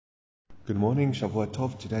Good morning, Shavua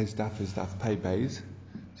Tov. Today's daf is daf Pei Beis.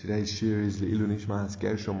 Today's shir is Le'ilu Nishmas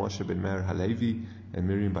Gershom Moshe ben Meir Halevi and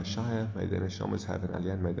Miriam Bashaya. May the neshamas have an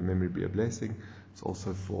aliyah. May the memory be a blessing. It's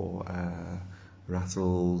also for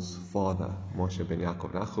Russell's father, Moshe ben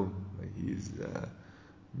Yaakov Nachum.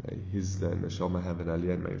 May his neshama have an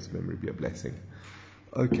aliyah. May his memory be a blessing.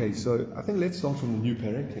 Okay, so I think let's start from the new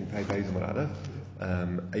perek in Pei Beis Amud Aleph,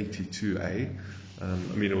 82a.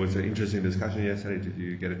 It was an interesting discussion yesterday. Did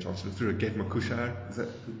you get a chance to look through a get makushar? Is that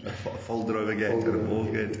a folder over get and a ball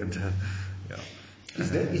get? And yeah.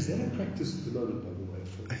 Is that a practice at the moment, by the way?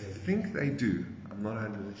 I think they do. I'm not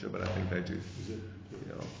 100% sure, but I think they do. Is it?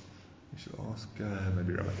 Yeah. You should ask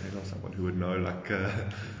maybe Rabbi Taylor or someone who would know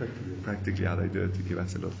practically how they do it to give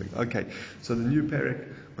us a little thing. Okay, so the new perek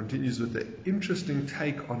continues with the interesting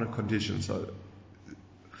take on a condition. So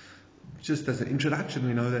just as an introduction,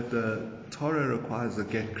 we know that the Torah requires a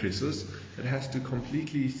get krisus. It has to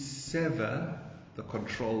completely sever the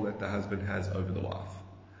control that the husband has over the wife.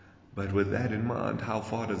 But with that in mind, how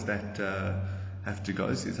far does that have to go?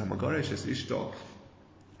 It says, Hamagoresh es ishto.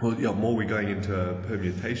 Well, yeah, more we're going into a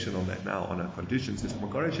permutation on that now, on a condition. It says,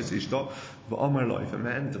 Hamagoresh es ishto, v'omer lo, if a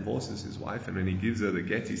man divorces his wife and when he gives her the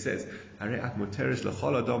get, he says, Hare'at muteres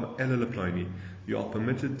l'chol adam ela leploni. You are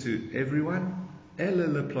permitted to everyone, ela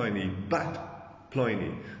leploni, but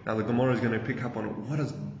ploni. Now the Gemara is going to pick up on what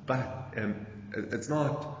is but. It's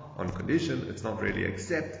not on condition, it's not really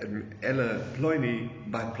except ela ploni,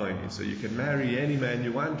 but ploni. So you can marry any man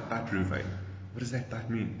you want, but Ruvain. What does that but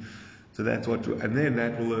mean? So that's what, and then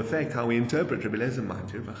that will affect how we interpret Rebbe Lezer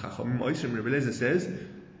Matir. Rebbe Lezer says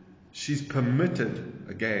she's permitted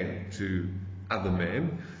again to other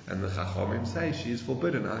men, and the Chachamim say she is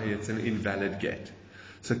forbidden. It's an invalid get.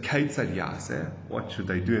 So Keitzad Yaseh, what should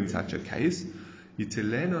they do in such a case? He should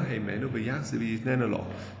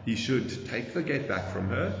take the get back from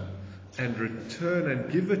her and return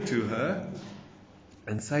and give it to her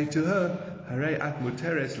and say to her, Harei at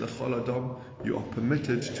muteres l'chol adam, you are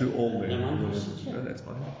permitted to all men. No, that's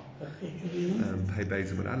fine. Pei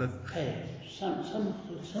Beis Amud Aleph.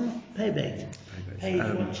 Some payback. Page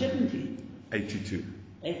 170. 82.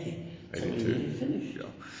 80. 82. Finished. Yeah.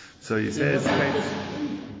 So he says,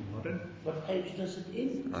 what page does it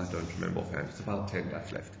end? I don't remember offhand. It's about 10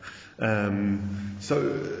 that's left. So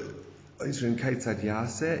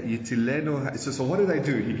what do they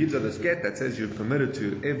do? He gives her this get that says you're permitted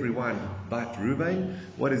to everyone but Ruvain.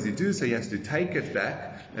 What does he do? So he has to take it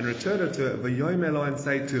back and return it to her. And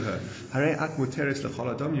say to her, Harei at muteres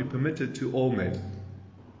l'chol adam, you're permitted to all men.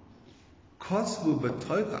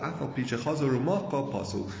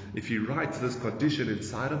 If he writes this condition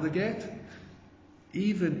inside of the get,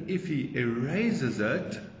 even if he erases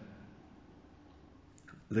it,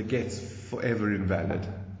 the get's forever invalid.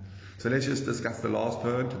 So let's just discuss the last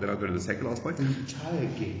point, and then I'll go to the second last point. The entire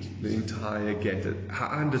get. The entire get. How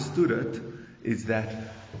I understood it is that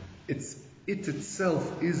it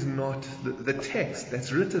itself is not, the text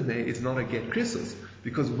that's written there is not a get krisus.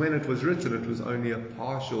 Because when it was written, it was only a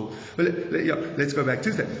partial. But let's go back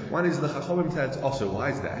two steps. One is the Chachamim says also, why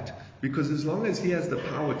is that? Because as long as he has the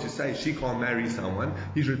power to say she can't marry someone,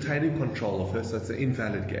 he's retaining control of her, so it's an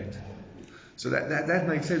invalid get. So that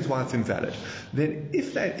makes sense why it's invalid. Then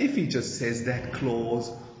if he just says that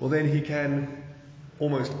clause, well then he can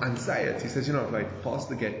almost unsay it. He says, wait, pass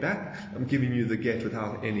the get back. I'm giving you the get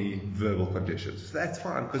without any verbal conditions. So that's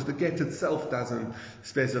fine, because the get itself doesn't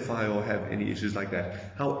specify or have any issues like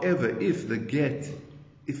that. However, if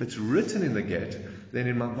it's written in the get, then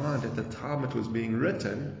in my mind, at the time it was being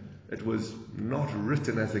written, it was not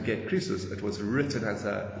written as a get krisus. It was written as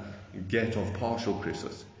a get of partial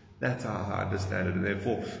krisus. That's how I understand it, and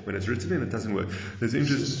therefore, when it's written in, it doesn't work. There's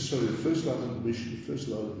interest. So the first line of the Mishnah, the first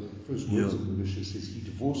words of the Mishnah says he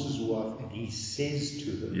divorces his wife and he says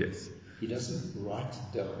to her. Yes. He doesn't write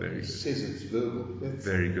it down. Very good. Says it's verbal.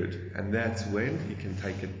 Very good. And that's when he can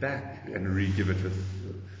take it back and re-give it with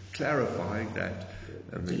clarifying that.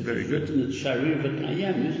 Very good.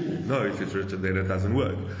 No, if it's written then it doesn't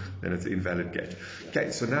work. Then it's an invalid get.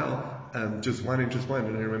 Okay, so now just one interest point,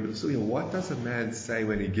 and I remember the sugya. What does a man say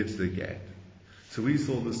when he gives the get? So we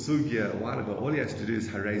saw the sugya a while ago. All he has to do is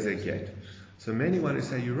hareze get. So many want to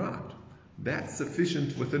say you're right. That's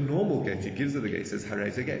sufficient with a normal get. He gives her the get. He says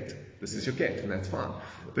hareze get. This is your get, and that's fine.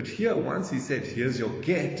 But here, once he said, here's your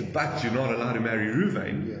get, but you're not allowed to marry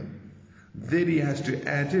Ruvain. Then he has to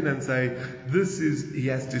add in and say, he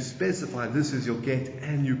has to specify, this is your get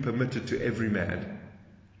and you permit it to every man.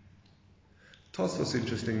 Tosfos,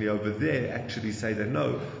 interestingly, over there actually say that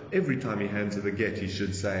no, every time he hands her the get, he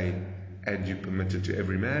should say, and you permit it to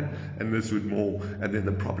every man, and this would more, and then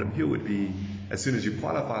the problem here would be, as soon as you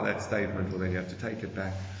qualify that statement, well, then you have to take it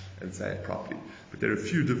back and say it properly. But there are a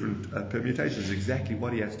few different permutations, exactly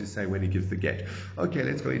what he has to say when he gives the get. Okay,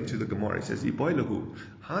 let's go into the Gemara. It says, Iboilahu,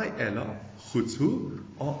 hi Ella, chutzhu,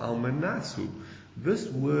 or almanasu. This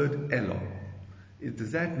word Ella,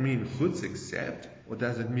 does that mean chutz, except, or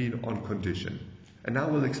does it mean on condition? And now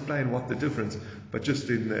we'll explain what the difference, but just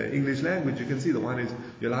in the English language, you can see the one is,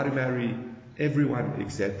 you're allowed to marry everyone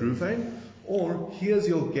except Ruvain, or here's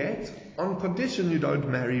your get, on condition you don't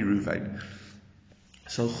marry Ruvain.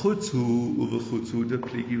 So chutzu uvechutzu de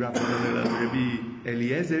pligi Rabbanan Rabbi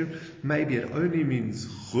Eliezer, maybe it only means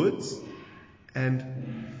chutz, and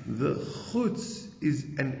the chutz is,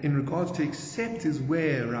 and in regards to accept, is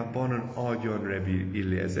where Rabbanan argue on Rabbi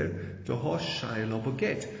Eliezer, to hoshayla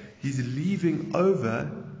beget. He's leaving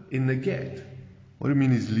over in the get. What do you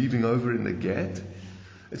mean he's leaving over in the get?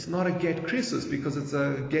 It's not a get krisus because it's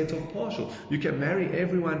a get of partial. You can marry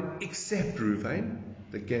everyone except Ruvain.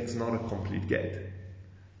 The get's not a complete get.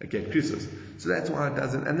 A get krisus. So that's why it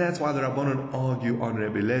doesn't, and that's why the Rabbanon argue on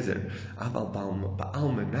Rabbi Eliezer.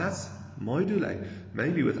 Ba'almanas moidule.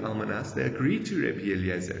 Maybe with almanas they agree to Rabbi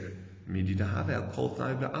Eliezer.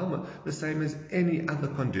 The same as any other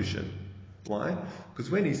condition. Why? Because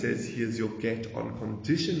when he says, here's your get on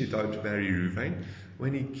condition you don't marry Ruvain,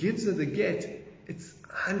 when he gives her the get, it's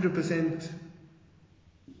 100%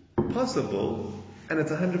 possible and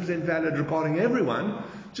it's 100% valid regarding everyone.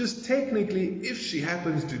 Just technically, if she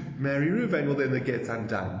happens to marry Ruvain, well then the get's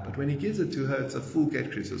undone. But when he gives it to her, it's a full get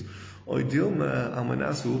krisus.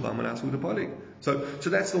 So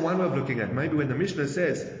that's the one way of looking at it. Maybe when the Mishnah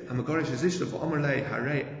says,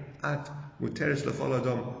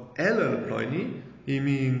 he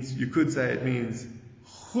means, you could say it means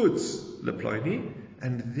chutz leploini,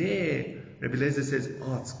 and there Rabbi Eliezer says,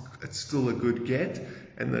 it's still a good get,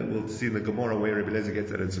 and then we'll see in the Gemara where Rabbi Eliezer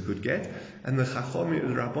gets that it's a good get, and the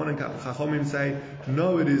Rabban and Chachomim say,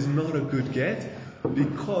 no, it is not a good get,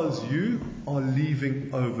 because you are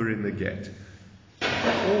leaving over in the get.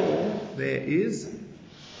 Or there is,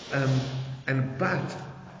 but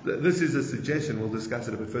this is a suggestion, we'll discuss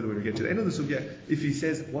it a bit further when we get to the end of the sugya. If he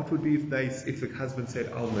says, what would be if the husband said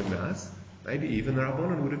almanas, maybe even the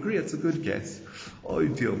Rabbanon would agree it's a good guess. Or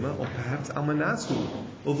perhaps almanasu,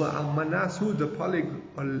 over almanasu the polig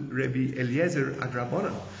Rabbi Eliezer ad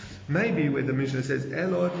Rabbanon. Maybe where the Mishnah says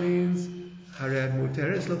elot means harad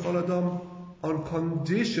muteres l'chol adam, on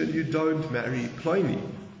condition you don't marry ploini.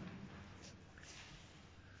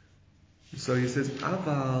 So he says,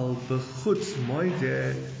 aval b'chutz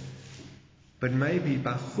moide, but maybe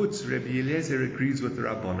b'chutz Rabbi Eliezer agrees with the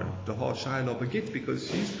Rabbanon, the whole shayla begit, because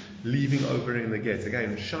she's leaving over in the get.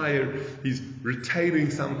 Again, shayr, he's retaining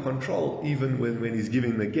some control even when he's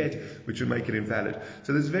giving the get, which would make it invalid.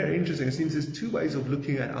 So that's very interesting. It seems there's two ways of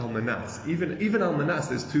looking at almanas. Even almanas,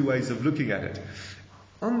 there's two ways of looking at it.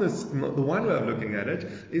 On this, the one way of looking at it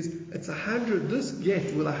is it's 100. This get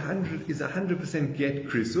is 100% get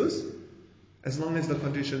krisus, as long as the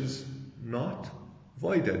condition's not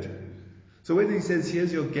voided. So whether he says,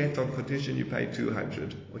 here's your get on condition you pay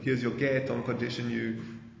 200, or here's your get on condition you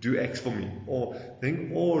do X for me, or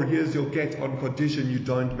here's your get on condition you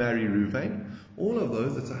don't marry Ruvain, all of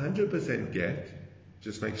those, it's 100% get,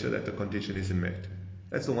 just make sure that the condition isn't met.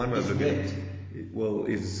 That's the one way of looking at it.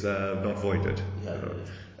 Is not voided.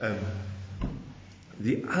 Yeah.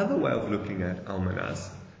 The other way of looking at almanas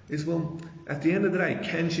is, at the end of the day,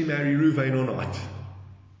 can she marry Ruvain or not?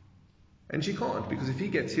 And she can't, because if he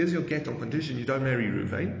gets, here's your get on condition you don't marry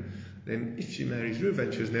Ruvain, then if she marries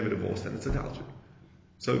Ruvain, she was never divorced and it's adultery.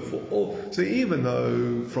 So even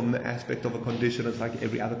though from the aspect of a condition it's like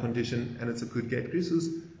every other condition and it's a good get krisus,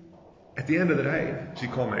 at the end of the day, she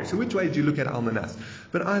can't marry. So which way do you look at almanas?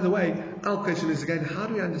 But either way, our question is again, how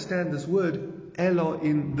do we understand this word elo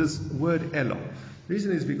in this word elo? The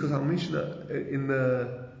reason is because our Mishnah, in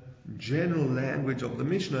the general language of the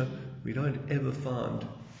Mishnah, we hardly ever find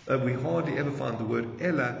the word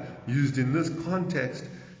ella used in this context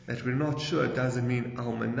that we're not sure it doesn't mean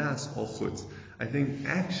almanas or chutz. I think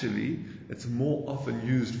actually it's more often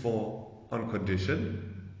used for on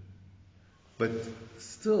condition, but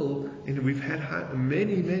still we've had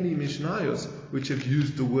many Mishnayos which have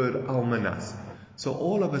used the word almanas. So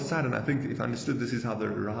all of a sudden, I think if I understood, this is how the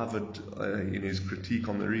Ravad in his critique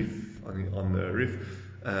on the Rif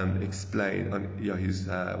explained on his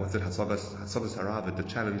Hasavas Haravid, the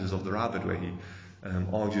challenges of the Ravad, where he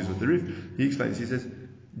argues with the Rif. He explains. He says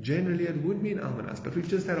generally it would mean almanas, but we've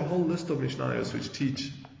just had a whole list of Mishnayos which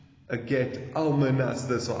teach a get almanas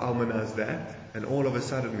this or almanas that, and all of a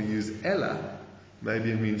sudden we use ella.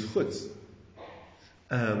 Maybe it means chutz.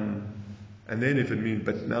 And And then if it means,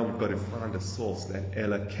 but now we've got to find a source that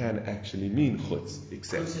Ella can actually mean chutz,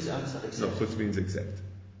 except. Chutz is outside, except. No, chutz means except.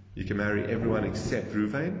 You can marry everyone except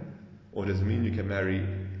Ruvain, or does it mean you can marry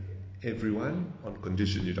everyone on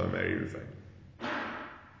condition you don't marry Ruvain?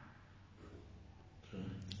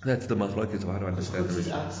 That's the machlokes of how to understand the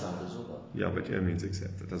Mishnah. Outside as well. Yeah, but here means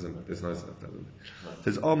except. It doesn't. There's no stuff. Doesn't. It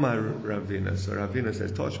says Omar Ravina. So Ravina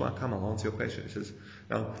says, Toshma, come, I'll answer your question. He says,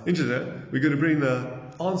 now, interesting. We're going to bring the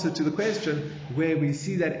answer to the question where we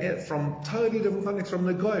see that from totally different context from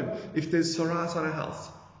the Goyim. If there's soras on a house,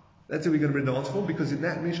 that's what we're going to bring the answer for, because in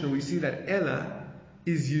that Mishnah we see that Ella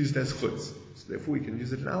is used as chutz. So therefore we can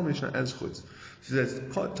use it in our Mishnah as chutz. So that's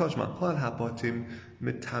Toshma, Kol Habatim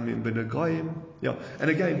Mitamim Benagoyim. Yeah, and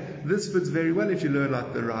again, this fits very well if you learn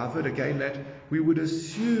like the Ravid, again, that we would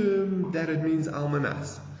assume that it means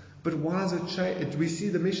Almanas. But why is it changing? We see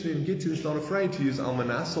the Mishnah in Gittin is not afraid to use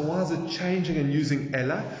Almanas, so why is it changing and using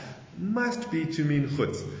Ella? Must be to mean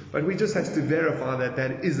chutz. But we just have to verify that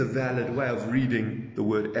that is a valid way of reading the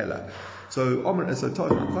word Ella. So, all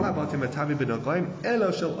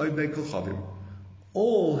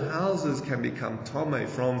houses can become Tomei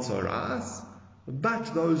from Zoras,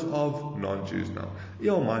 but those of non-Jews now.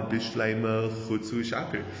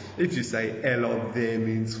 If you say Ella there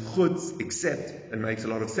means chutz, except, it makes a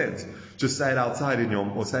lot of sense. Just say it outside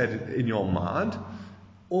or say it in your mind.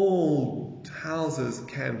 All houses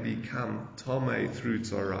can become Tomei through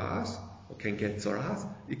Zoras, or can get Zoras,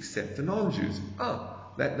 except the non-Jews.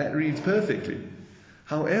 That reads perfectly.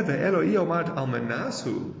 However, Eloi Omad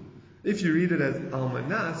Almanasu, if you read it as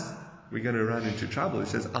Almanas, we're going to run into trouble. It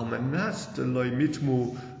says Almanas deloi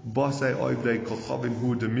mitmu basei oivdei kochavim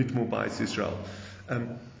hu de mitmu bais Israel.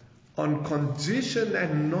 On condition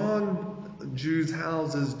that non-Jews'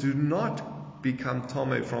 houses do not become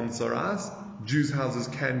Tomei from Zoras, Jews' houses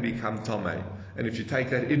can become Tomei. And if you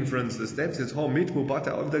take that inference, the step says, Ho mitmu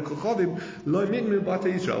bata oivdei kochavim lo mitmu bata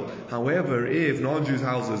Israel. However, if non-Jews'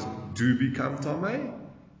 houses do become Tomei,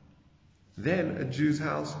 then a Jew's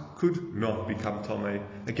house could not become Tomei.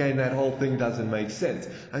 Again, that whole thing doesn't make sense.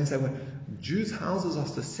 And you say, well, Jews' houses are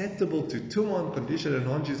susceptible to Tumah on condition and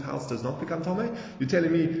non-Jew's house does not become Tomei? You're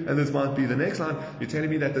telling me, and this might be the next line, you're telling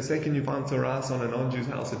me that the second you find Toras on a non-Jew's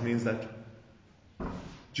house, it means that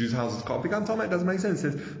Jews' houses can't become Tomei? It doesn't make sense.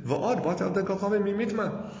 It says, V'od bata avdei kochavim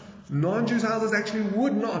mimitma. Non-Jews' houses actually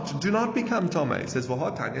do not become Tomei. It says,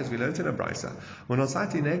 V'hot Tanya, as we learned in a brisa,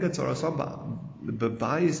 V'nosati nega tzorasam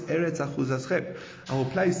b'bayis eretz achuzaschem. I will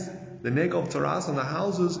place the neg of Toras on the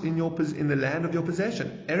houses in the land of your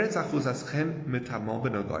possession. Eretz achuzaschem mitamah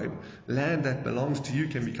b'nogoyim. Land that belongs to you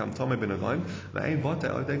can become Tomei b'nogoyim. V'ein votei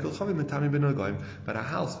avdei kochavim mitamim b'nogoyim. But a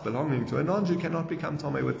house belonging to a non-Jew cannot become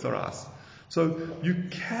Tomei with Toras. So you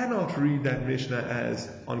cannot read that Mishnah as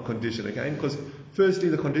on condition again, because firstly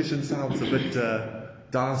the condition sounds a bit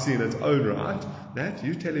dicey in its own right. That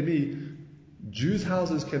you're telling me Jews'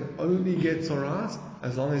 houses can only get Zoras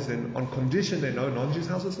as long as they're on condition there are no non-Jews'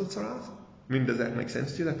 houses with Zoras? I mean, does that make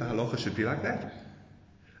sense to you that the halacha should be like that?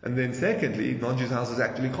 And then secondly, non-Jews' houses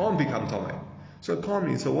actually can't become Tomei. So it can't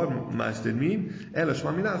mean. So what must it mean?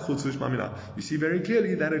 You see very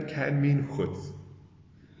clearly that it can mean chutz.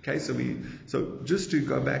 Okay, so just to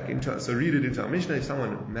go back so read it into our Mishnah. If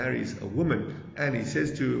someone marries a woman and he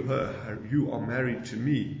says to her, you are married to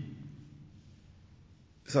me.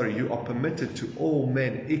 You are permitted to all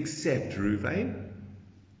men except Ruvain.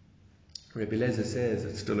 Rebbe Lezer says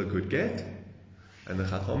it's still a good get, and the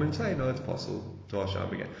Chachamim say no, it's possible to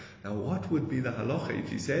Hasham again. Now, what would be the halacha if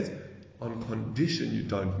he says on condition you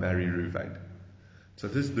don't marry Ruvain? So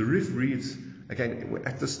the Rif reads. Again,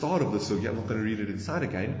 at the start of the sugya, I'm not going to read it inside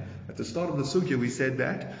again. At the start of the sugya, we said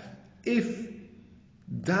that if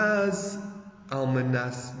does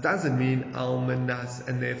almanas doesn't mean almanas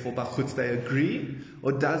and therefore by chutz they agree,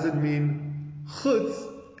 or does it mean chutz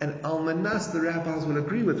and almanas? The rabbis will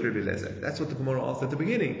agree with Rebbe Lezer. That's what the Gemara asked at the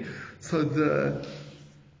beginning. So the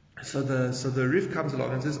Rif comes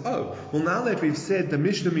along and says, oh, well, now that we've said the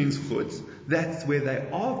Mishnah means chutz, that's where they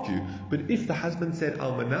argue. But if the husband said,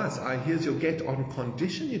 Almanas, here's your get on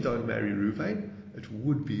condition you don't marry Ruvain, it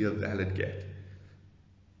would be a valid get.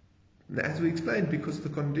 And as we explained, because the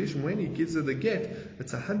condition, when he gives her the get,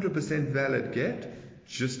 it's 100% valid get,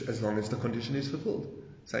 just as long as the condition is fulfilled.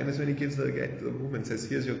 Same as when he gives the get, the woman says,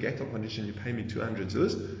 here's your get on condition you pay me 200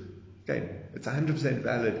 zuz. Again, it's 100%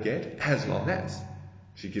 valid get, as long as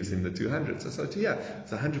she gives him the 200. So it's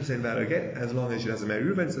 100% valid get as long as she doesn't marry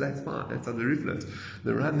Reuven, so that's fine. That's how the Rif learns.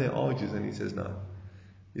 The Ran there argues and he says no.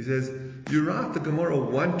 He says, you're right, the Gemara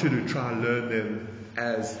wanted to try and learn them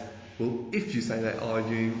as Well, if you say they're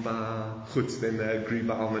arguing by chutz, then they agree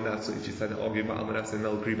by almanas. So if you say they're arguing by almanas, then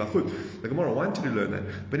they'll agree by chutz. The Gemara wanted to learn that,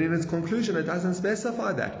 but in its conclusion, it doesn't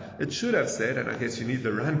specify that. It should have said, and I guess you need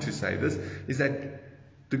the run to say this, is that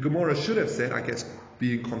the Gemara should have said, I guess,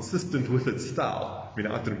 being consistent with its style. I mean,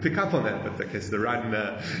 I didn't pick up on that, but I guess the Ran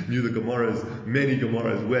knew the many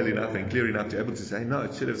Gemaras well enough and clear enough to be able to say, no,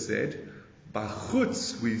 it should have said, by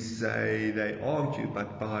chutz we say they argue,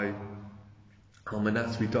 but by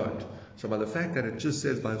almanas we don't. So by the fact that it just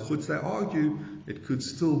says by chutz they argue, it could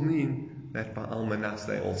still mean that by almanas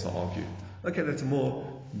they also argue. Okay, that's a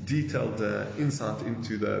more detailed insight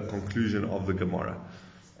into the conclusion of the Gemara.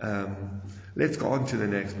 Let's go on to the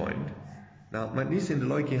next point. Now, our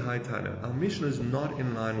Mishnah is not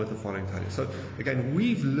in line with the following Tanya. So, again,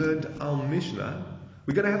 we've learned our Mishnah.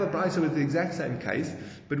 We're going to have a brisa with the exact same case,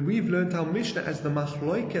 but we've learned our Mishnah as the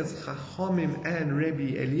Machloikes Chachamim and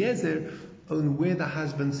Rabbi Eliezer on where the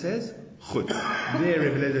husband says chutz. There,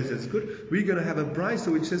 Rabbi Eliezer says chutz. We're going to have a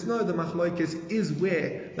brisa which says no, the Machloikes is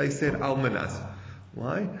where they said almanas.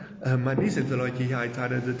 Why?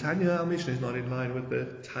 The Tanya, our Mishnah is not in line with the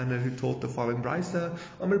Tana who taught the following brisa.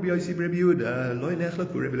 Amar Rabbi Yossi Rabbi Yehuda, lo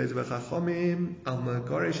nechlaku Rabbi Eliezer v'chachamim al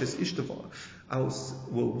magaresh es ishtava.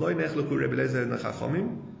 Well, lo nechlaku Rabbi Eliezer and the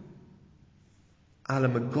chachamim al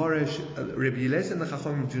magaresh. Rabbi Eliezer and the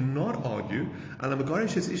chachamim do not argue. Al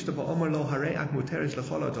magaresh es ishtava amar lo harei ak muteres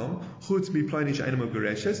lechol adam chutz miploni she'eino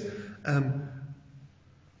magareshes.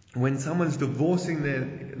 When someone's divorcing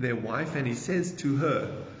their wife and he says to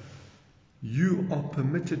her, you are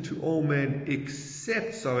permitted to all men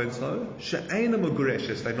except so-and-so, she'eina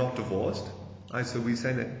magureshes, they're not divorced. So we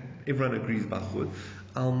say that everyone agrees by chud.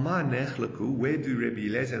 Alma nechlaku, where do Rabbi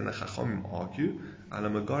Eliezer and the Chachamim argue? Ala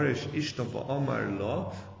magaresh ishta ba'amar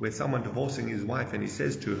la, where someone divorcing his wife and he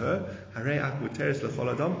says to her, harei ak muteres lechol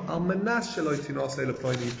adam, almanas shelo tinaseh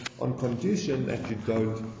leploini, on condition that you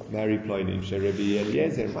don't marry ploinim. So Rabbi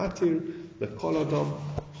Eliezer matir lechol adam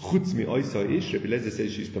chutz mi oisa ish. Rabbi Eliezer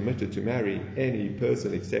says she's permitted to marry any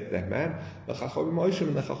person except that man. The Chachamim oishim,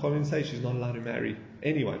 and the Chachamim say she's not allowed to marry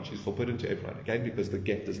anyone. She's forbidden to everyone. Again, because the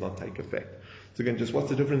get does not take effect. So again, just what's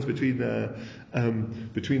the difference between the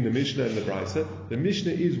Mishnah and the Brisa? The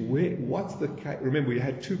Mishnah is remember we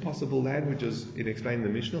had two possible languages in explaining the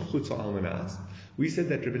Mishnah, chutz or almanas. We said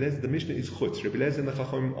that the Mishnah is chutz. Rabbi Eliezer and the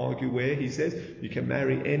Chachamim argue where he says you can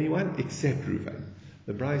marry anyone except Reuven.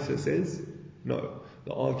 The Brisa says no.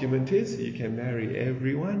 The argument is you can marry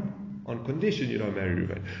everyone on condition you don't marry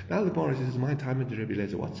Reuven. Now the Gemara says, my time into Rabbi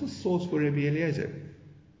Eliezer. What's the source for Rabbi Eliezer?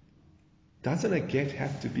 Doesn't a get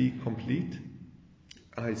have to be complete?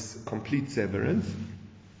 Complete severance.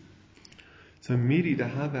 So Miri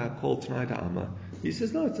Dahava called tonight Amma. He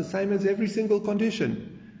says, no, it's the same as every single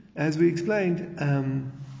condition. As we explained,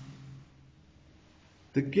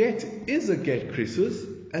 the get is a get krisus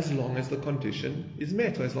as long as the condition is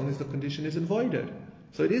met, or as long as the condition isn't voided.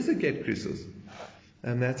 So it is a get krisus.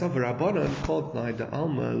 And that's of Rabbanan called tonight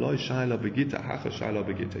Alma lo shaila begita hacha shaila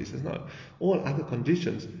begita. He says, no, all other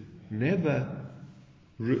conditions never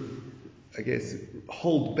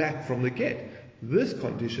hold back from the get. This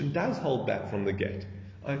condition does hold back from the get.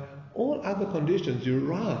 All other conditions, you're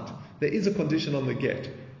right, there is a condition on the get,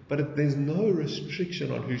 but there's no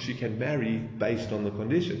restriction on who she can marry based on the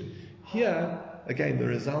condition. Here, again, the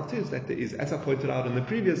result is that there is, as I pointed out in the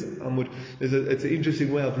previous Amud, it's an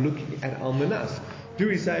interesting way of looking at almanas. Do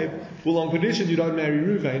we say, well, on condition you don't marry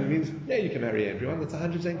Reuven, means, yeah, you can marry everyone, that's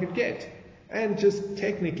 100% good get. And just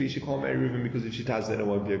technically she can't marry Reuven because if she does, then it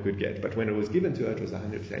won't be a good get. But when it was given to her, it was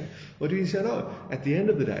 100%. Or do you say no? At the end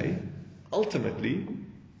of the day, ultimately,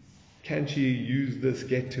 can she use this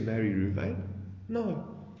get to marry Reuven? No.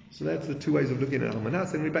 So that's the two ways of looking at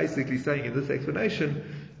almanas. And we're basically saying in this explanation,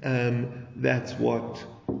 that's what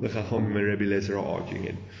the Chacham and Rabbi Eliezer are arguing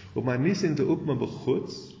in.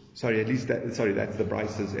 That's the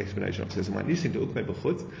Brisa's explanation of it. So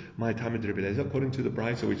my time at Rabbi Eliezer, according to the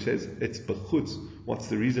Brisa, which says it's bechutz. What's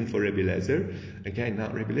the reason for Rabbi Eliezer? Again, now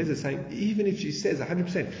Rabbi Eliezer is saying, even if she says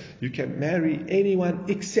 100%, you can marry anyone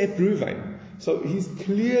except Reuven. So he's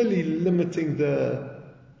clearly limiting the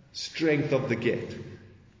strength of the get.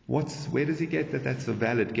 Where does he get that that's a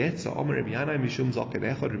valid get? So Amar Rabbi Yanai Mishum Zaken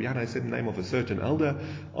Echad. Rabbi Yanai said the name of a certain elder.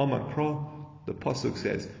 Amar Kra, the pasuk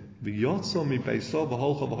says,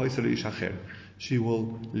 she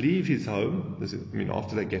will leave his home.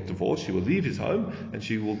 After they get divorced, she will leave his home and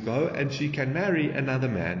she will go and she can marry another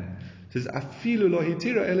man. It says,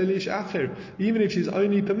 even if she's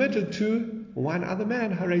only permitted to one other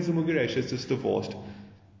man, she's just divorced.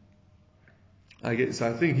 So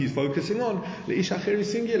I think he's focusing on the ish acher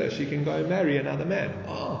is singular. She can go and marry another man.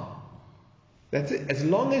 That's it. As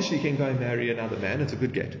long as she can go and marry another man, it's a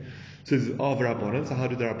good get. So it's of Rabbanon. So how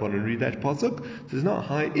do the Rabbanon read that pasuk? It says no,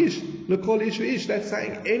 hi ish, lekol ish ish. That's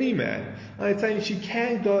saying any man. It's saying she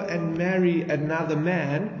can go and marry another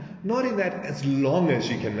man, not in that as long as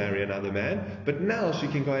she can marry another man, but now she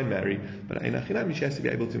can go and marry. But she has to be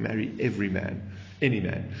able to marry every man, any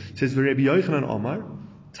man. It says Rabbi Yochanan Omar.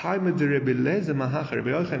 Time of the Rebbe Lezer Mahacha.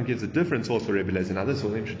 Rebbe Yochanan gives a different source for Rebbe Lezer. Now this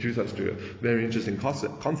will introduce us to a very interesting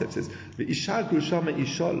concept. It says Isha Grushama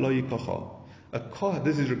Isha Lo Yikacha.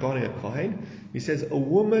 This is regarding a kohen. He says a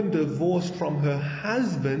woman divorced from her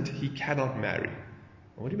husband he cannot marry.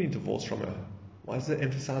 What do you mean divorced from her? Why does it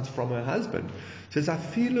emphasize from her husband? It says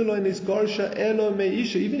Afilu lo nisgarsha elo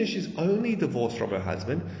meisha. Even if she's only divorced from her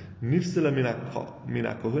husband, nifsela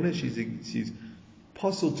mina kohuna. She's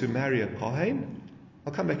possible to marry a kohen.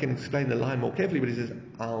 I'll come back and explain the line more carefully, but he says,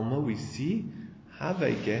 Alma, we see, have a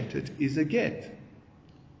get, it is a get.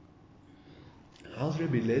 How's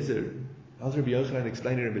Rabbi Yochanan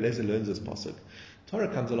explaining Rabbi Lezer learns this pasuk? Torah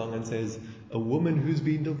comes along and says, a woman who's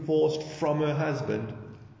been divorced from her husband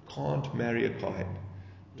can't marry a kohen.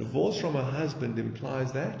 Divorce from her husband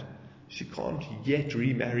implies that she can't yet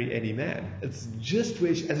remarry any man. It's just where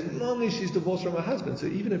as long as she's divorced from her husband. So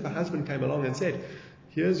even if her husband came along and said,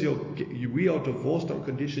 we are divorced on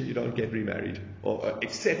condition you don't get remarried, or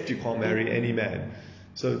except you can't marry any man.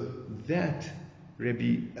 So that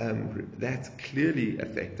that's clearly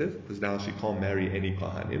effective, because now she can't marry any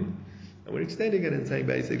kohanim, and we're extending it and saying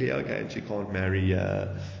basically, okay, and she can't marry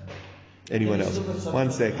anyone else.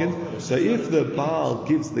 1 second. So if the Baal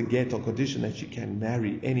gives the get on condition that she can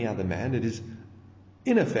marry any other man, it is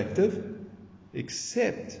ineffective,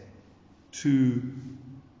 except to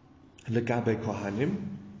Legabe Kohanim,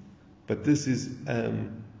 but this is I'll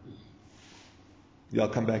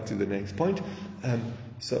come back to the next point.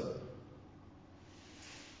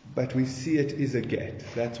 But we see it is a get.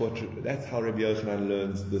 That's how Rabbi Yochanan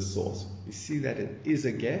learns this source. We see that it is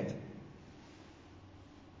a get,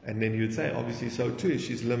 and then you'd say obviously so too if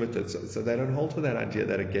she's limited. So they don't hold to that idea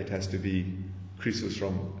that a get has to be krisus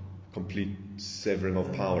from complete severing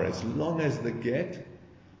of power. As long as the get.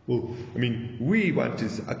 Well, I mean, we want to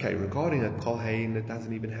say, okay, regarding a kohen, it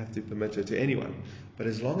doesn't even have to permit her to anyone. But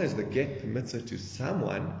as long as the get permits her to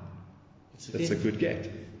someone, that's a good get.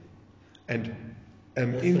 And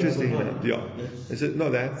interesting enough,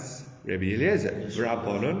 that's Rabbi Eliezer.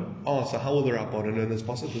 Rabbanon. So how will the Rabbanon learn this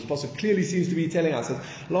pasuk? This pasuk clearly seems to be telling us that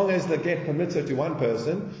as long as the get permits her to one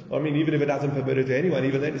person, I mean, even if it doesn't permit her to anyone,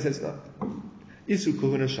 even then it says no. Isu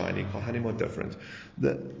kohuna shiny, kohanim are different.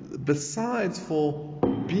 Besides for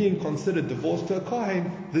being considered divorced to a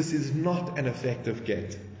kohen, this is not an effective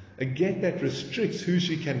get. A get that restricts who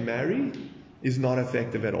she can marry is not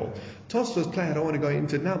effective at all. Tosfos play, I don't want to go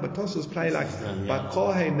into it now, but Tosfos play like by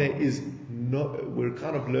kohen there is no. We're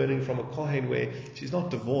kind of learning from a kohen where she's not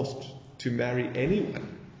divorced to marry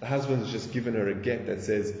anyone. The husband's just given her a get that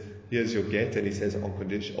says, "Here's your get," and he says on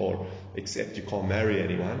condition or except you can't marry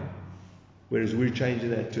anyone. Whereas we're changing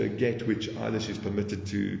that to a get which either she's permitted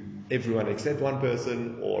to everyone except one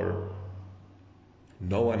person or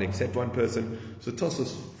no one except one person. So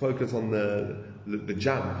Tosfos focus on the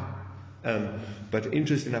jump. But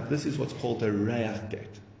interesting enough, this is what's called a reach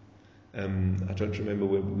get. I don't remember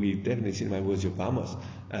where we've definitely seen my words Yavamos.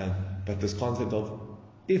 But this concept of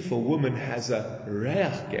if a woman has a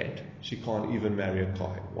reach get, she can't even marry a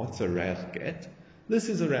kohen. What's a reach get? This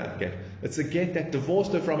is a reach get. It's a get that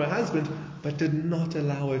divorced her from her husband, but did not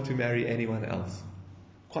allow her to marry anyone else.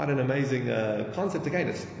 Quite an amazing concept. Again,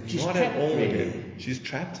 it's she's not at all. She's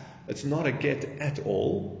trapped. It's not a get at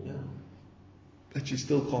all. Yeah. But she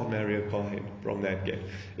still can't marry a kohen from that get.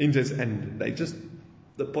 And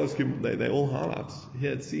the poskim, they all highlight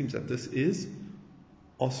here. It seems that this is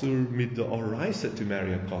asur mid'oraisa to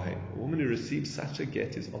marry a kohen. A woman who receives such a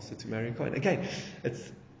get is also to marry a kohen. Again, it's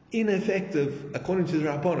ineffective according to the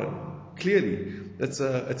Rabbanon. Clearly, it's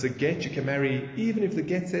a get you can marry, even if the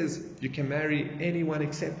get says you can marry anyone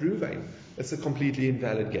except Ruvain. It's a completely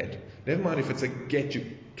invalid get. Never mind if it's a get you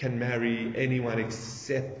can marry anyone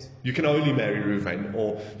except, you can only marry Ruvain,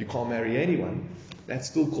 or you can't marry anyone. That's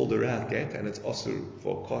still called a reach get, and it's also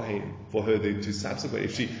for kohen, for her to subsequently,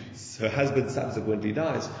 if her husband subsequently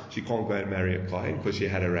dies, she can't go and marry a kohen because she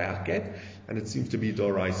had a reach get, and it seems to be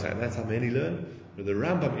doraisa, and that's how many learn. But the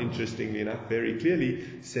Rambam, interestingly enough, very clearly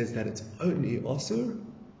says that it's only asur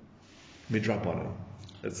midrabanan.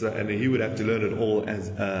 And he would have to learn it all as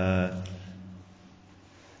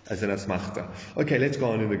an asmachta. Okay, let's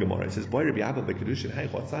go on in the Gemara. It says, "Boy, Rabbi Abba bekiddushin. Hey,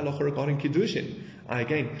 what's that regarding kiddushin?"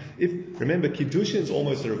 Again, remember, kiddushin is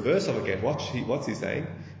almost the reverse of a get. What's he saying?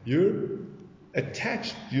 You're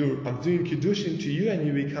attached, I'm doing Kiddushin to you and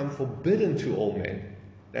you become forbidden to all men.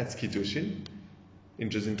 That's Kiddushin.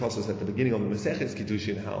 Interesting Tosfos at the beginning of the Masechet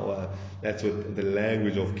Kiddushin, how that's what the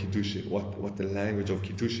language of Kiddushin, what the language of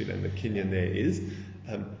Kiddushin and the Kinyan there is.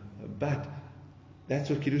 But that's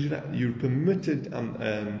what Kiddushin, you're permitted,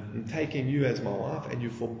 taking you as my wife and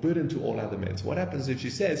you're forbidden to all other men. So what happens if she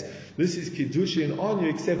says, this is Kiddushin on you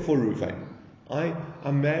except for Reuven?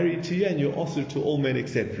 I'm married to you and you're also to all men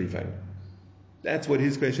except Reuven. That's what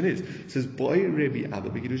his question is. It says, Boy Rebbe Abba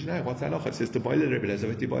B'Kiddushin. What's halacha? It says, to Boy Rebbe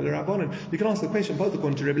Eliezer, to Boy Rabbanon. You can ask the question both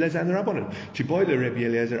according to Rebbe Eliezer and the Rabbanon. To Boy Rebbe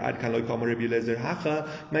Eliezer, Ad Kan Lo Kama Rebbe Eliezer Hacha.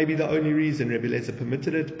 Maybe the only reason Rebbe Eliezer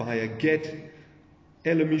permitted it by a get,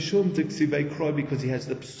 Elamishum Tiksivei Kroi, because he has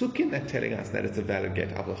the psukim that telling us that it's a valid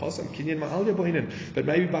get. But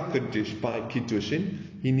maybe by Kiddushin,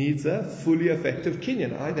 he needs a fully effective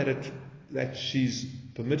kinyan, that she's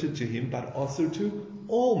permitted to him, but also to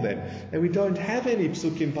all men. And we don't have any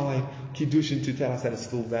psukim by Kiddushin to tell us that it's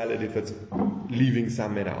still valid if it's leaving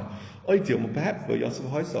some men out. Perhaps,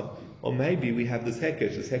 or maybe we have this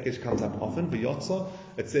hekesh. This hekesh comes up often. V'yotza,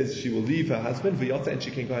 it says she will leave her husband, v'yotza, and she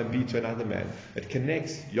can go and be to another man. It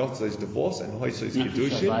connects, yotza is divorce and hoysa is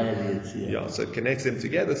Kiddushin. Yeah, so it connects them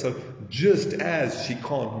together. So just as she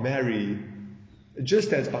can't marry,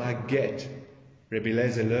 just as by get, Rebbe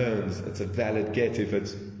Eliezer learns it's a valid get if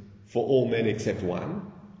it's for all men except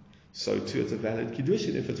one, so too it's a valid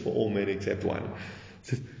Kiddushin if it's for all men except one.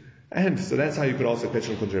 And so that's how you could ask a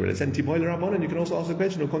question on Rebbe Eliezer. And Tiboy Rabbanon, you can also ask a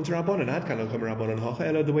question on Rabbanon. Ad Kan Lo Kama Rabbanon Hacha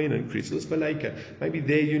Elo Dwayne Christus V'Leika. Maybe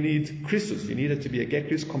there you need Christus. You need it to be a get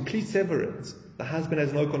Christus, complete severance. The husband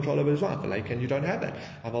has no control over his wife. V'Leika, and you don't have that.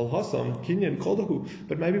 Aval Hasam Kinyan Kodahu.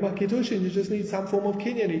 But maybe by Kiddushin, you just need some form of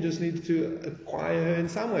Kinyan. You just need to acquire her in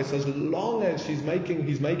some way. So as long as he's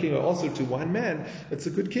making her also to one man, it's a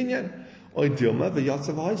good Kinyan. Or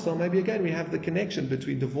maybe again we have the connection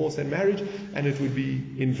between divorce and marriage, and it would be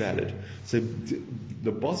invalid. So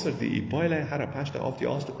the boss of the Ipoile had a pashta after he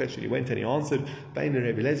asked the question, he went and he answered, whether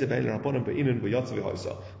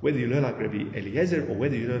you learn like Rabbi Eliezer or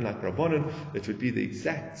whether you learn like Rabbanon, it would be the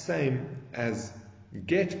exact same as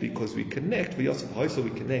get, because we connect, we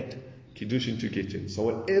connect Kiddushin to Gittin. So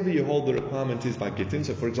whatever you hold the requirement is by Gittin.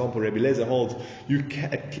 So for example, Rebbe Eliezer holds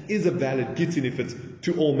it is a valid Gittin if it's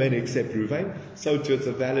to all men except Reuven. So too it's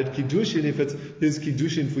a valid Kiddushin if it's his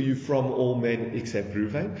Kiddushin for you from all men except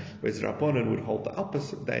Reuven. Whereas Rabbanon would hold the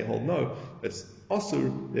opposite. They hold no, it's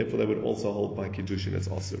Asur. Therefore they would also hold by Kiddushin it's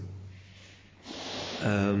Asur.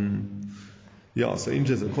 So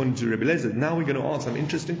interesting. According to Rebbe Eliezer, now we're going to ask some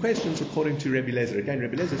interesting questions according to Rebbe Eliezer. Again,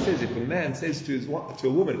 Rebbe Eliezer says if a man says to a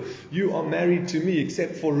woman, you are married to me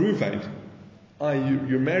except for Reuven,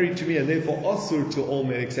 you're married to me and therefore asur to all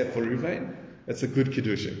men except for Reuven, that's a good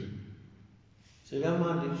Kiddushin. So you don't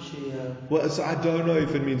mind if she... Well, so I don't know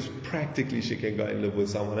if it means practically she can go and live with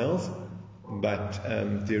someone else, but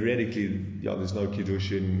theoretically, there's no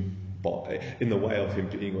Kiddushin in the way of him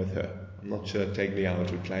being with her. I'm not sure technically how it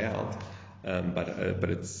would play out. But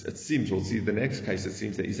it seems, we'll see the next case, it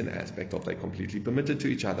seems there is an aspect of they completely permitted to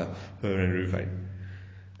each other, her and Reuven.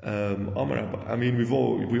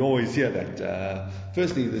 We always hear that,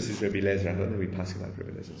 firstly, this is Rebbe Eliezer. I don't think we're passing like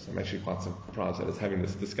Rebbe Eliezer, so I'm actually quite surprised that it's having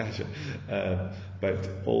this discussion. But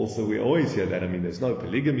also we always hear that, there's no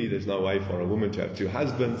polygamy, there's no way for a woman to have two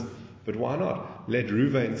husbands, but why not? Let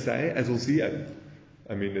Reuven say, as we'll see,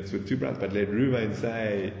 it's with two brothers, but let Reuven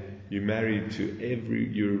say, you're married to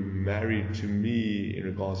me in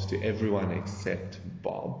regards to everyone except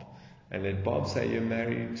Bob. And let Bob say you're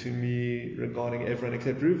married to me regarding everyone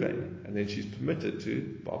except Reuven. And then she's permitted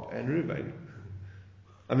to Bob and Reuven.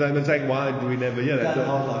 I'm saying, why do we never hear that? We don't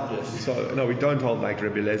hold like this. So, no, we don't hold like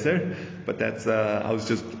Rebbe Eliezer. But that's,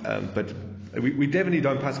 but we definitely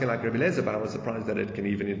don't pass like Rebbe Eliezer, but I was surprised that it can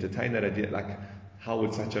even entertain that idea. Like, how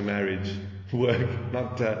would such a marriage work?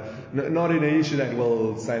 Not in an issue that,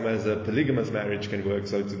 same as a polygamous marriage can work,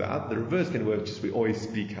 so to the reverse can work, just we always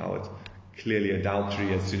speak how it's clearly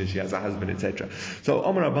adultery as soon as she has a husband, etc. So,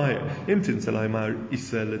 Amar Abaye, Imtin Salaymar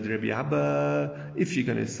Isel Rebbe Abba, if you're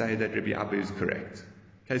going to say that Rebbe Abba is correct.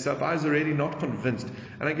 Okay, so if I was already not convinced,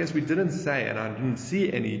 and I guess we didn't say, and I didn't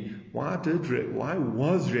see any, why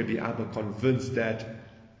was Rebbe Abba convinced that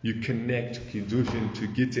you connect Kiddushin to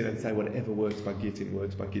Gittin and say whatever works by Gittin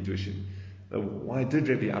works by Kiddushin? Why did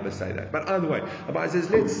Rebbe Abba say that? But either way, Abba says,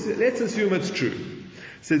 let's assume it's true.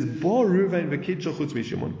 It says, Bo Reuven v'kitcha chutz mi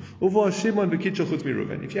Shimon, uvo Shimon v'kitcha chutz mi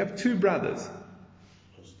Reuven. If you have two brothers,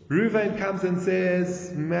 Reuven comes and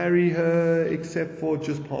says, marry her except for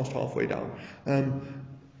just past halfway down.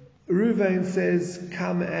 Reuven says,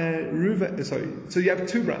 so you have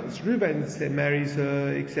two brothers. Reuven marries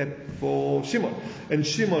her except for Shimon, and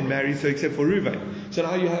Shimon marries her except for Reuven. So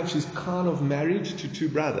now she's kind of married to two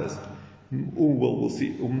brothers. We'll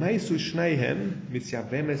see. And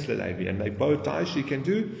they both die. She can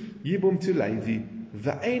do Yibum to Levi.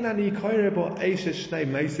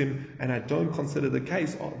 And I don't consider the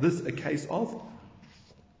case of this a case of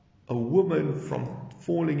a woman from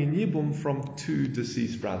falling in Yibum from two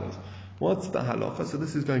deceased brothers. What's the halacha? So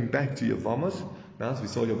this is going back to Yevamos. Now, as we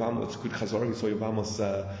saw Yevamos, good chazorah, we saw Yevamos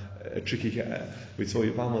tricky. We saw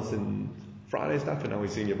Yevamos in Friday's stuff, and now we're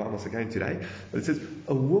seeing Yevamos again today. But it says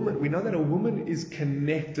a woman. We know that a woman is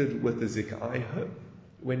connected with the zikah.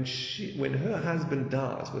 When her husband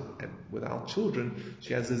dies without children,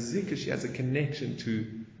 she has a zikah. She has a connection to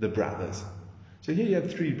the brothers. So here you have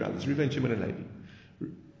three brothers: Reuven, Shimon, and Levi.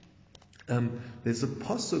 There's a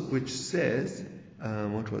pasuk which says,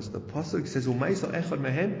 what was the pasuk? It says,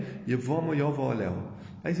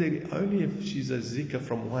 basically, only if she's a zikah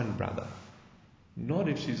from one brother, not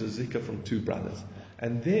if she's a zikah from two brothers.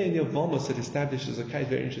 And then Yevamos, it establishes a case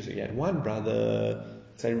very interesting. You had one brother,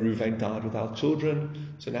 say Reuven died without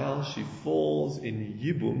children, so now she falls in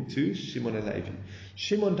Yibum to Shimon and Levi.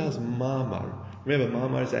 Shimon does Mamar. Remember,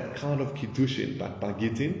 Mamar is that kind of Kiddushin, but by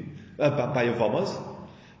Gittin, by Yevamos.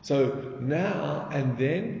 So now, and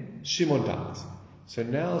then Shimon dies. So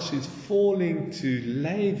now she's falling to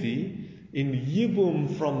Levi in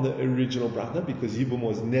Yibum from the original brother, because Yibum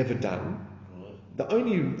was never done. The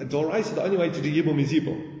only way to do Yibum is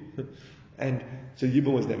Yibum. And so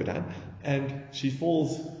Yibum was never done. And she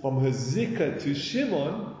falls from her zikah to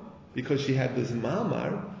Shimon because she had this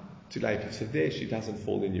mamar to Levi. So there she doesn't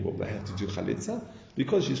fall in Yibum. They have to do chalitza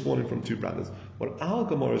because she's falling from two brothers. What our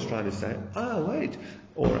Gemara is trying to say,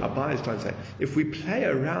 or Abai is trying to say, if we play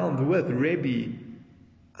around with Rebbe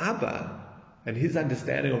Abba and his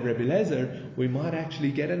understanding of Rebbe Lezer, we might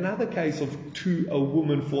actually get another case of a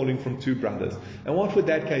woman falling from two brothers. And what would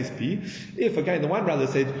that case be? If, again, the one brother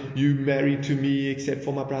said, you married to me except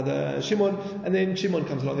for my brother Shimon, and then Shimon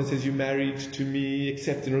comes along and says, you married to me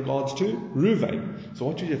except in regards to Reuven. So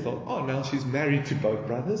what would you have thought? Now she's married to both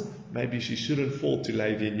brothers. Maybe she shouldn't fall to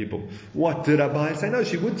Levi and Yibum. What did Abai say? No,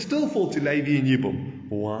 she would still fall to Levi and Yibum.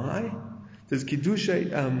 Why? Says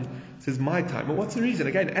Kiddushay, says my time. But what's the reason?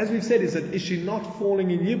 Again, as we've said, is she not falling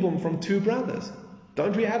in Yibum from two brothers?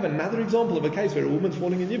 Don't we have another example of a case where a woman's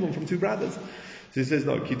falling in Yibum from two brothers? So he says,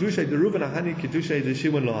 no, Kiddushay the Reuven ahani, Kiddushay the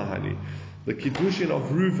Shimon lo ahani. The Kiddushin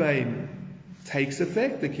of Reuven takes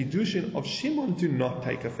effect, the Kiddushin of Shimon do not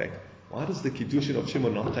take effect. Why does the Kiddushin of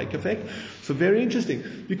Shimon not take effect? So very interesting.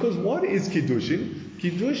 Because what is Kiddushin?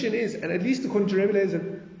 Kiddushin is, and at least according to Rebbe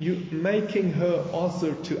Lezer, you making her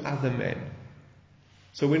answer to other men.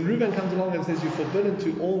 So when Reuven comes along and says, you're forbidden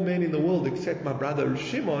to all men in the world except my brother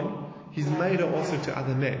Shimon, he's made her also to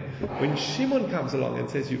other men. When Shimon comes along and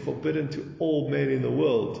says, you're forbidden to all men in the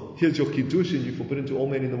world, here's your Kiddushin, you're forbidden to all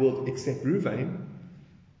men in the world except Reuven,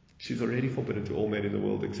 she's already forbidden to all men in the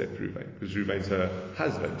world except Reuven, because Reuven's her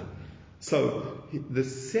husband. So the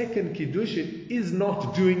second Kiddushin is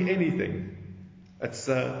not doing anything. It's,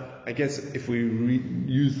 I guess, if we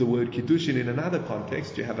use the word Kiddushin in another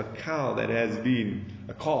context, you have a calf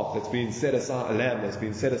that's been set aside, a lamb that's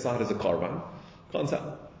been set aside as a korban. Can't say,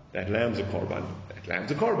 that lamb's a korban.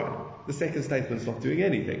 The second statement's not doing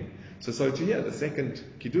anything. So to here, the second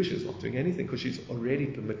Kiddushin is not doing anything because she's already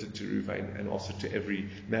permitted to Reuven and also to every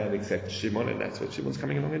man except Shimon, and that's what Shimon's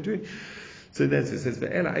coming along and doing. So that's it says,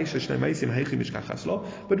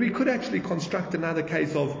 but we could actually construct another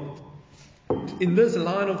case of, in this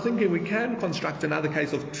line of thinking, we can construct another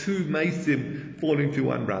case of two Meisim falling to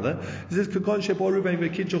one brother. It says,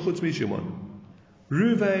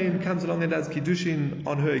 Reuven comes along and does Kiddushin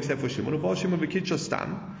on her except for Shimon.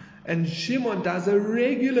 And Shimon does a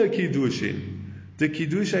regular Kiddushin. The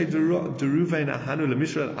Kiddushay de Reuven ahanu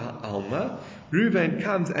leMishra alma. Reuven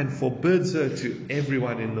comes and forbids her to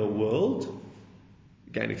everyone in the world,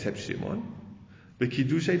 again except Shimon. The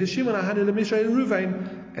Kiddushay de Shimon ahanu leMishra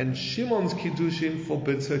Reuven, and Shimon's Kiddushin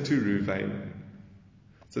forbids her to Reuven.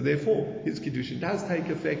 So therefore, his Kiddushin does take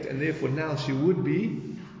effect, and therefore now she would be,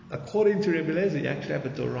 according to Rebbe Lezer, you actually have a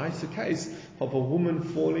Doraisa case of a woman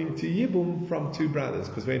falling to Yibum from two brothers.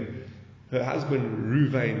 Because when her husband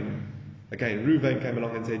Reuven came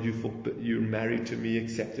along and said, you're married to me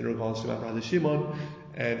except in regards to my brother Shimon,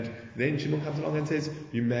 and then Shimon comes along and says,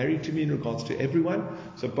 you're married to me in regards to everyone.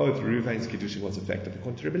 So both Reuven's Kiddushin was effective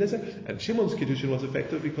according to Rebbe Lezer, and Shimon's Kiddushin was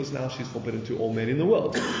effective because now she's forbidden to all men in the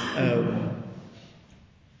world.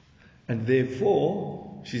 And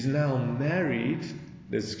therefore, she's now married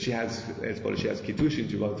she has Kiddushin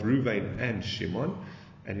to both Reuven and Shimon,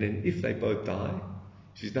 and then if they both die,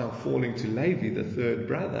 she's now falling to Levi, the third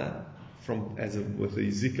brother, with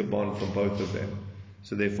the Zikah bond from both of them.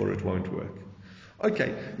 So therefore it won't work.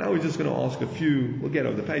 Okay, now we're just going to ask we'll get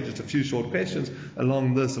over the page, just a few short questions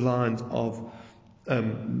along this lines of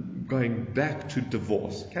going back to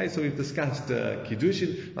divorce. Okay, so we've discussed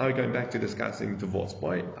Kiddushin, now we're going back to discussing divorce.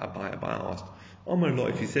 Boy, Abai asked, Omar lo,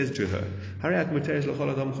 if he says to her,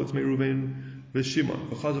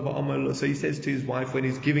 so he says to his wife when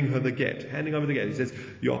he's giving her the get, handing over the get, he says,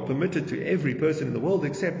 you are permitted to every person in the world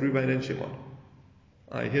except Reuven and Shimon.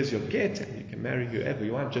 Here's your get, and you can marry whoever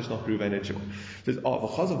you want, just not Reuven and Shimon. He says,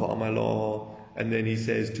 and then he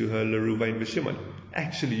says to her, Reuven and Shimon.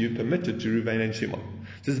 Actually, you're permitted to Reuven and Shimon.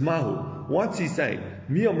 He says, Mahu, what's he saying?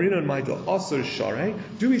 Do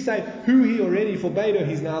we say who he already forbade her,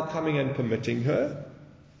 he's now coming and permitting her?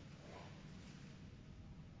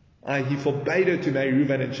 He forbade her to marry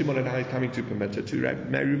Reuven and Shimon, and now he's coming to permit her to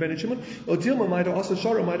marry Reuven and Shimon. Or Dilma might also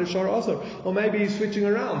Shara, might have Shara also. Or maybe he's switching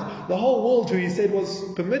around. The whole world who he said was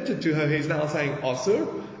permitted to her, he's now saying Asur,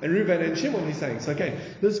 and Reuven and Shimon he's saying. So okay,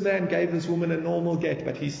 this man gave this woman a normal get,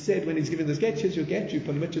 but he said when he's giving this get, here's your get, you're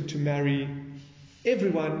permitted to marry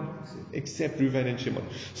everyone except Reuven and Shimon.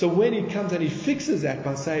 So when he comes and he fixes that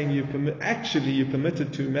by saying you're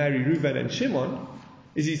permitted to marry Reuven and Shimon,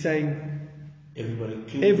 is he saying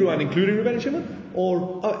everyone including Reuven and Shimon?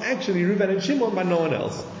 Or actually Reuven and Shimon but no one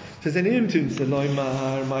else? Says if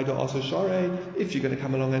you're going to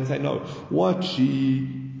come along and say no,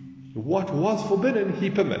 what was forbidden he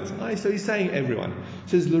permits. So he's saying everyone.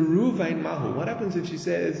 Says L'Ruvain Mahu. What happens if he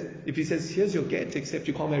says here's your get except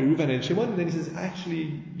you can't marry Reuven and Shimon? And then he says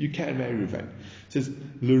actually you can marry Reuven. Says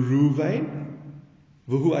L'Ruvain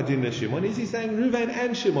V'hu adin Shimon. Is he saying Reuven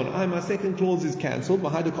and Shimon? My second clause is cancelled.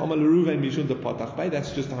 That's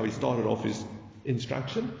just how he started off his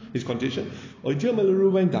instruction, his condition. Or perhaps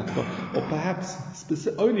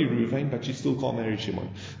only Reuven, but she still can't marry Shimon.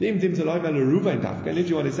 And if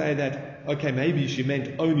you want to say that, okay, maybe she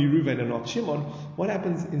meant only Reuven and not Shimon, what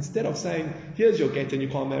happens instead of saying, here's your get and you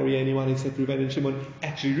can't marry anyone except Reuven and Shimon?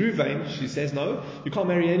 Actually, Reuven, she says, no, you can't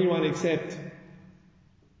marry anyone except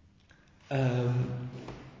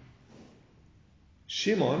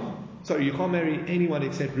Shimon. Sorry, you can't marry anyone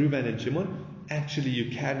except Reuven and Shimon. Actually,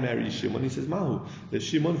 you can marry Shimon. He says, Mahu, the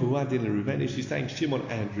Shimon v'huadin Reuven. Is she saying Shimon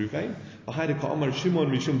and Reuven?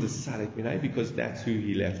 Because that's who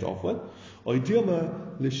he left off with. Or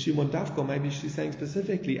maybe she's saying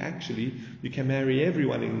specifically, actually, you can marry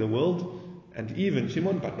everyone in the world, and even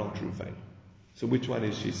Shimon, but not Reuven. So which one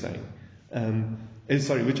is she saying?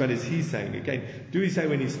 Which one is he saying? Again, do we say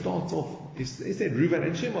when he starts off, he said Reuven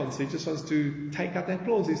and Shimon, so he just wants to take out that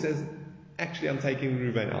clause. He says, actually, I'm taking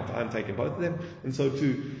Reuven out. I'm taking both of them. And so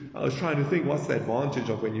I was trying to think, what's the advantage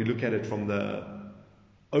of when you look at it from the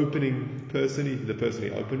opening person, the person he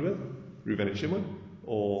opened with, Reuven and Shimon,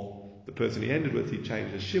 or the person he ended with, he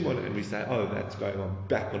changes Shimon, and we say, oh, that's going on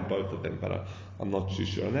back on both of them, but I'm not too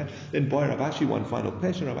sure on that. Then by Rav Ashi, one final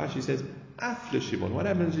question, Rav Ashi says, after Shimon. What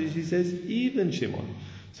happens is he says, even Shimon.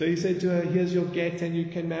 So he said to her, here's your get, and you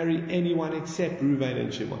can marry anyone except Reuven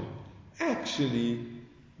and Shimon. Actually,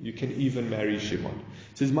 you can even marry Shimon.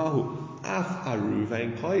 It says, Mahu, af a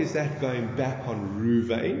Reuven. Is that going back on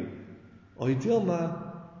Reuven? Or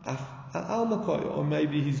or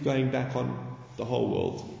maybe he's going back on the whole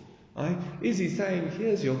world. Right? Is he saying,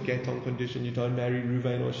 here's your get on condition you don't marry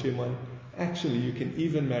Reuven or Shimon? Actually, you can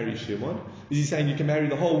even marry Shimon. Is he saying you can marry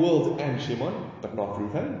the whole world and Shimon, but not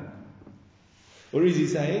Reuven? Or is he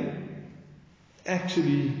saying,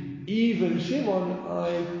 actually, even Shimon,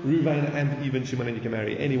 Reuven and even Shimon, and you can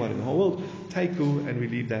marry anyone in the whole world? Taiku, and we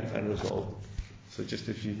leave that unresolved. So just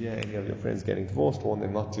if you hear any of your friends getting divorced, warn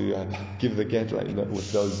them not to give the get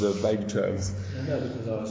with those vague terms. No, because I was